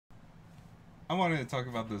I wanted to talk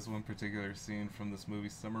about this one particular scene from this movie,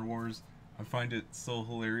 Summer Wars. I find it so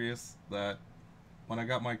hilarious that when I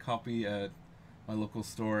got my copy at my local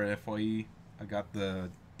store at FYE, I got the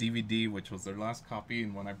DVD, which was their last copy,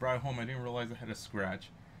 and when I brought it home, I didn't realize it had a scratch.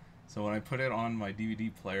 So when I put it on my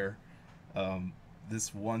DVD player, um,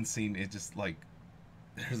 this one scene, it just like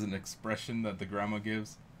there's an expression that the grandma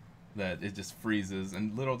gives that it just freezes,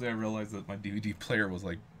 and little did I realize that my DVD player was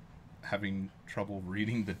like having trouble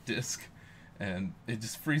reading the disc, and it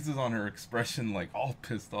just freezes on her expression, like all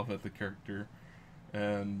pissed off at the character.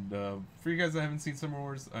 And for you guys that haven't seen Summer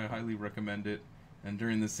Wars, I highly recommend it. And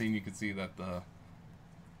during this scene, you can see that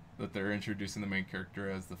they're introducing the main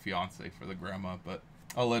character as the fiance for the grandma. But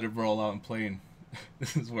I'll let it roll out and play. And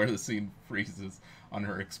this is where the scene freezes on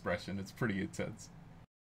her expression. It's pretty intense.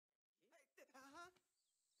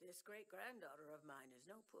 This great granddaughter of mine is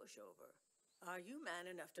no pushover. Are you man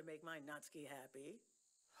enough to make my Natsuki happy?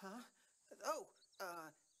 Huh? Oh,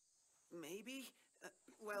 maybe.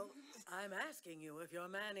 Well, I'm asking you if you're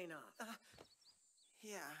man enough.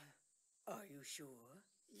 yeah. Are you sure?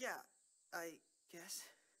 Yeah, I guess.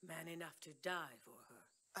 Man enough to die for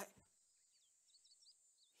her?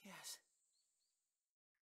 Yes.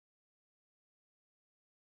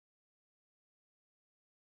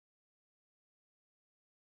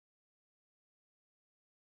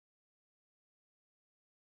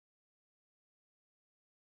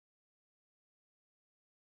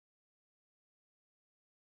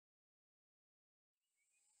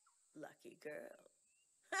 Lucky girl.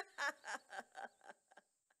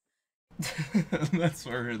 That's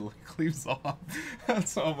where it like leaves off.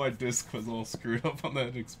 That's how my disc was all screwed up on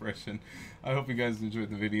that expression. I hope you guys enjoyed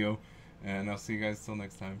the video, and I'll see you guys till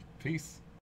next time. Peace.